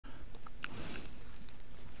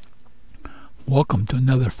Welcome to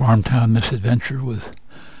another Farmtown misadventure with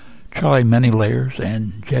Charlie Many Layers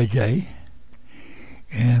and JJ.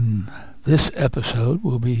 In this episode,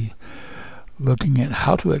 we'll be looking at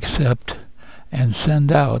how to accept and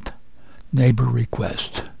send out neighbor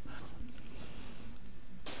requests.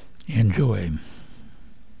 Enjoy.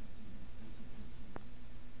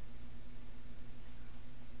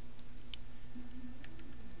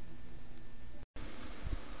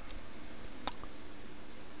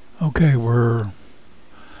 Okay, we're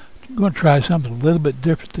going to try something a little bit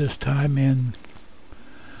different this time in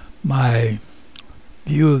my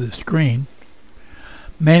view of the screen,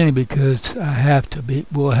 mainly because we'll have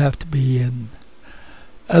to be in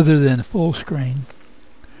other than full screen.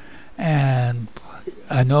 And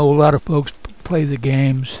I know a lot of folks play the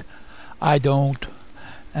games. I don't,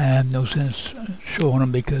 and no sense showing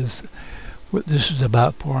them because this is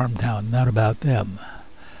about Farmtown, not about them.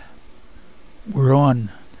 We're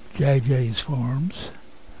on JJ's farms,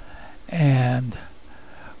 and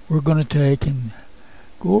we're going to take and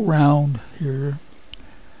go around here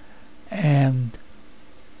and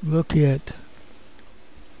look at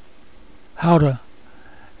how to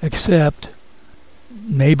accept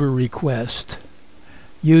neighbor request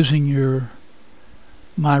using your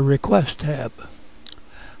My Request tab.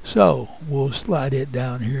 So we'll slide it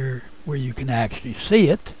down here where you can actually see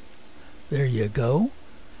it. There you go.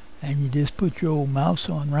 And you just put your old mouse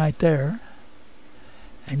on right there,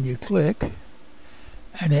 and you click,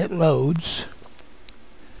 and it loads.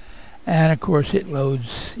 And of course it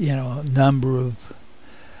loads, a number of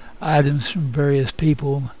items from various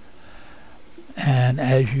people. And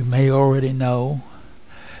as you may already know,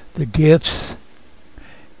 the gifts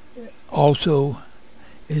also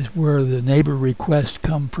is where the neighbor requests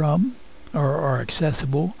come from, or are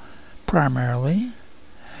accessible primarily.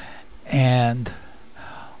 And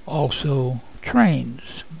also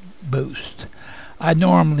trains boost. I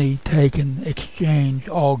normally take and exchange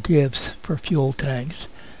all gifts for fuel tanks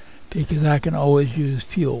because I can always use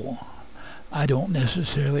fuel. I don't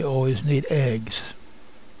necessarily always need eggs,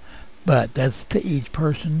 but that's to each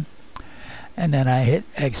person. And then I hit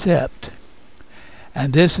accept,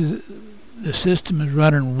 and the system is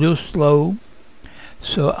running real slow,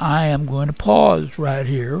 so I am going to pause right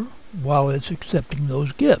here while it's accepting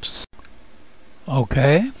those gifts.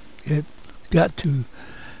 Okay, it got to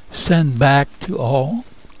send back to all,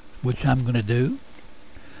 which I'm going to do.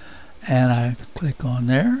 And I click on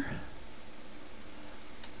there.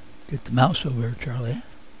 Get the mouse over here, Charlie.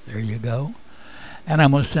 There you go. And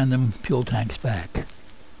I'm going to send them fuel tanks back.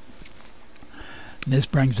 And this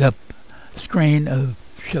brings up a screen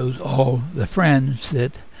shows all the friends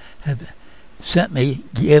that have sent me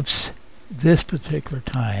gifts this particular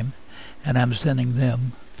time, and I'm sending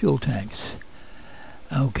them fuel tanks.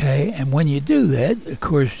 Okay, and when you do that, of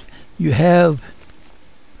course, you have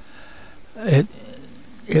it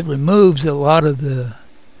removes a lot of the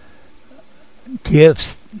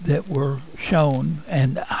gifts that were shown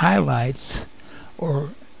and highlights or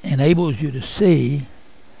enables you to see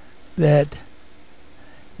that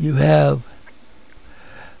you have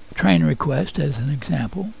train request as an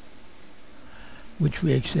example, which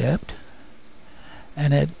we accept,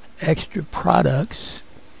 and at extra products.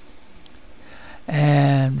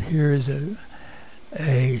 And here's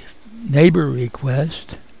a neighbor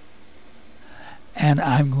request, and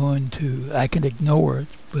I can ignore it,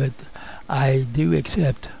 but I do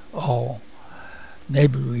accept all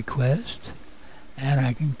neighbor requests, and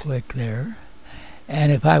I can click there.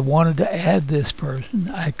 And if I wanted to add this person,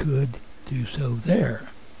 I could do so there.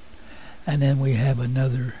 And then we have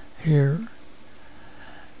another here,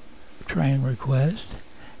 train request,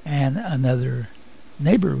 and another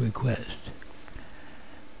neighbor request.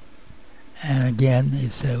 And again,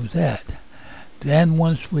 it shows that. Then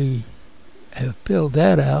once we have filled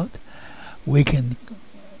that out, we can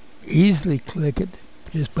easily click it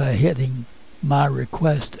just by hitting My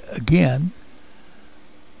Request again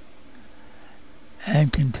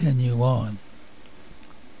and continue on.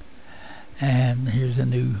 And here's a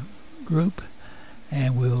new group,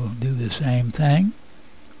 and we'll do the same thing.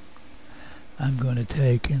 I'm going to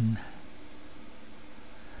take and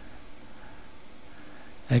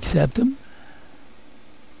accept them.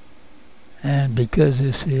 And because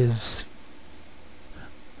this is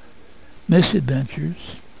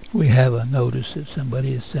Misadventures, we have a notice that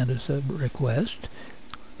somebody has sent us a request.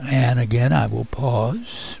 And again, I will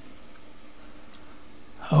pause.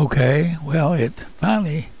 Okay, well, it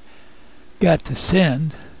finally got to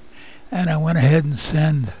send, and I went ahead and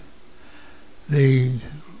sent the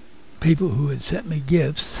people who had sent me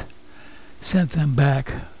gifts, sent them back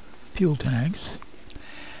fuel tanks.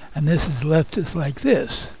 And this has left us like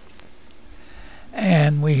this.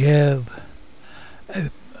 And we have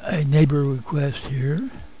a neighbor request here,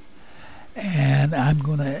 and I'm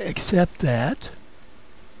going to accept that,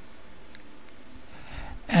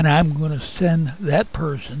 and I'm going to send that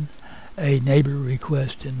person a neighbor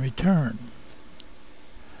request in return.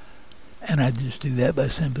 And I just do that by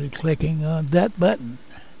simply clicking on that button,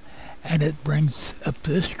 and it brings up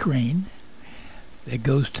this screen that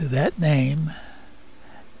goes to that name,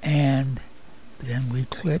 and then we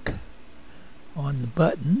click on the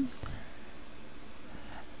button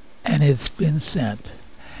and it's been sent,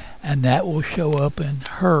 and that will show up in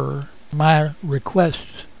my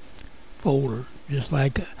requests folder just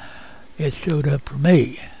like it showed up for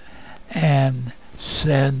me, and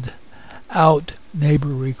send out neighbor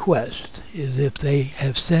requests as if they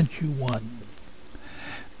have sent you one.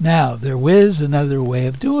 Now there is another way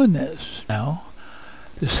of doing this. Now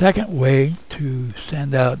the second way to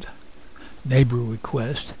send out neighbor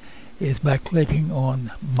requests is by clicking on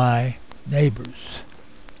my neighbors,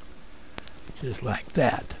 just like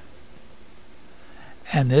that.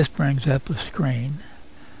 And this brings up a screen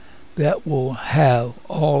that will have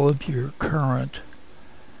all of your current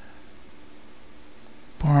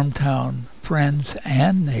Farmtown friends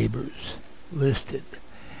and neighbors listed.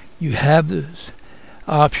 You have this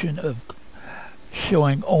option of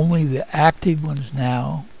showing only the active ones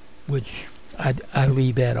now, which I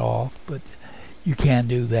leave that off, but you can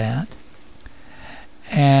do that.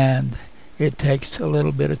 And it takes a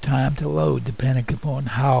little bit of time to load depending upon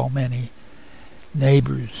how many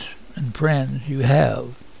neighbors and friends you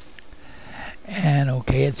have. And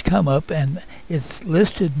okay, it's come up and it's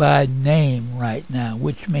listed by name right now,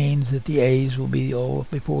 which means that the A's will be all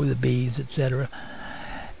before the B's, etc.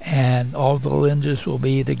 And all the Lindas will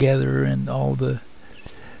be together, and all the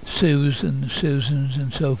Sues and Susans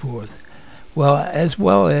and so forth. Well as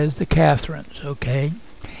the Catherines, okay?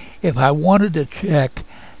 If I wanted to check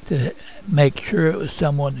to make sure it was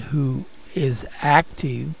someone who is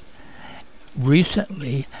active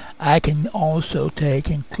recently, I can also take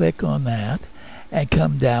and click on that and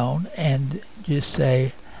come down and just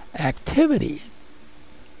say activity,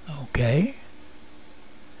 okay?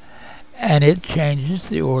 And it changes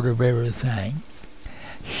the order of everything,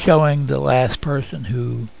 showing the last person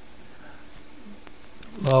who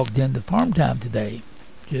logged into Farmtown today,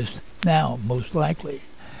 just now, most likely.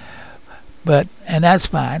 And that's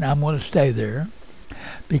fine. I'm going to stay there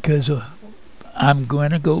because I'm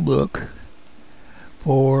going to go look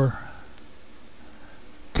for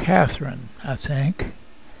Catherine, I think.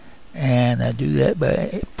 And I do that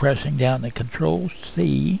by pressing down the Control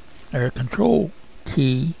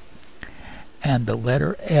key and the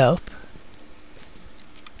letter F.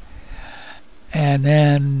 And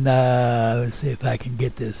then let's see if I can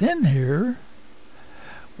get this in here.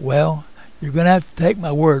 Well, you're going to have to take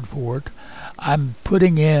my word for it. I'm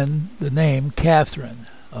putting in the name Catherine,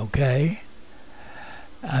 okay?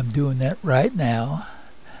 I'm doing that right now,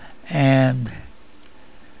 and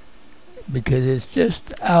because it's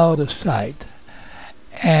just out of sight.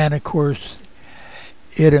 And of course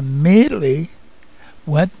it immediately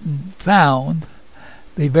went and found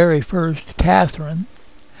the very first Catherine,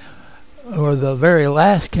 or the very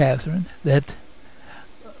last Catherine that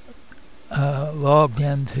logged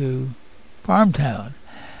into Farmtown.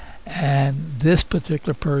 And this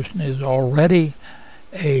particular person is already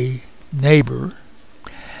a neighbor,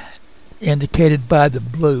 indicated by the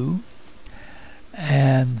blue,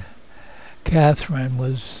 and Catherine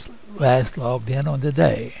was last logged in on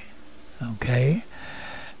today, okay?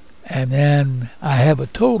 And then I have a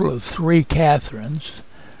total of 3 Catherines,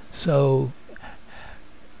 so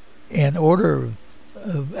in order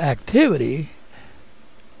of activity,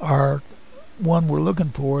 our one we're looking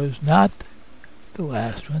for is not the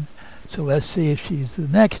last one, so let's see if she's the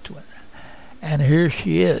next one. And here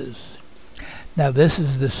she is. Now this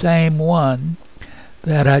is the same one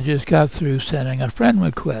that I just got through sending a friend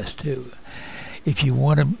request to. If you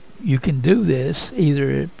want to, you can do this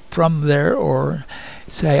either from there, or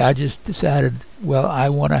say I just decided, well, I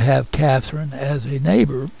want to have Catherine as a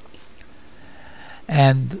neighbor,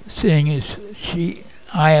 and seeing as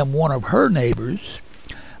I am one of her neighbors,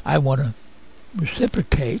 I want to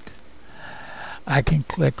reciprocate. I can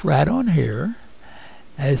click right on here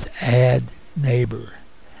as add neighbor,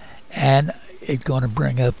 and it's going to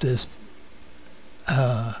bring up this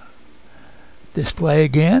display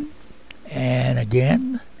again, and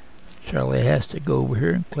again Charlie has to go over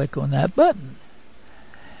here and click on that button.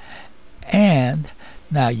 And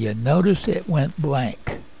now you notice it went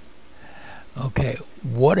blank. Okay,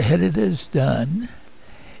 what it has done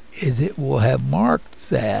is it will have marked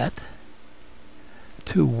that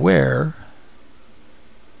to where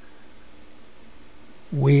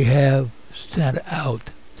we have sent out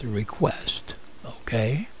the request,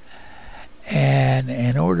 okay? And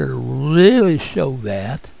in order to really show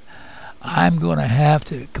that, I'm going to have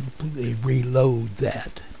to completely reload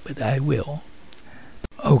that, but I will.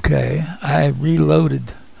 Okay, I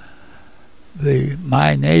reloaded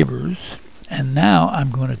my neighbors, and now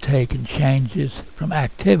I'm going to take and change this from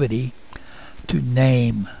activity to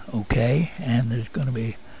name, okay? And there's going to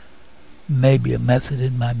be maybe a method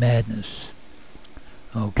in my madness,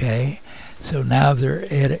 okay? So now they're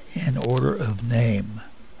in order of name.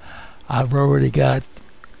 I've already got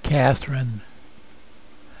Catherine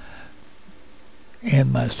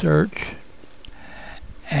in my search,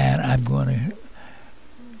 and I'm going to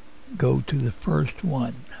go to the first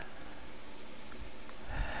one.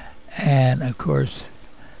 And of course,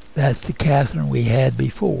 that's the Catherine we had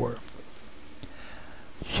before.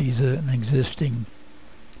 She's an existing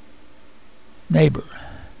neighbor.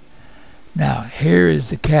 Now, here is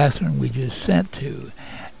the Catherine we just sent to,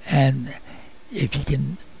 and if you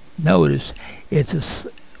can notice, it's a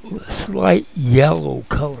slight yellow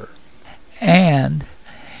color. And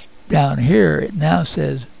down here, it now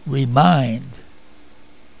says remind,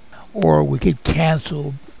 or we could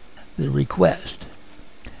cancel the request.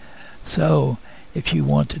 So if you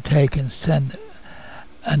want to take and send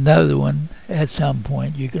another one at some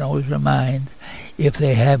point, you can always remind if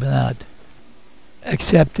they have not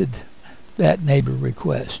accepted that neighbor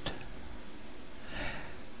request.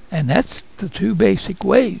 And that's the two basic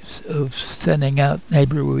ways of sending out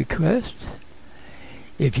neighbor requests.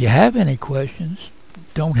 If you have any questions,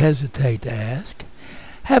 don't hesitate to ask.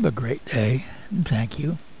 Have a great day, and thank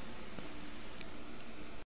you.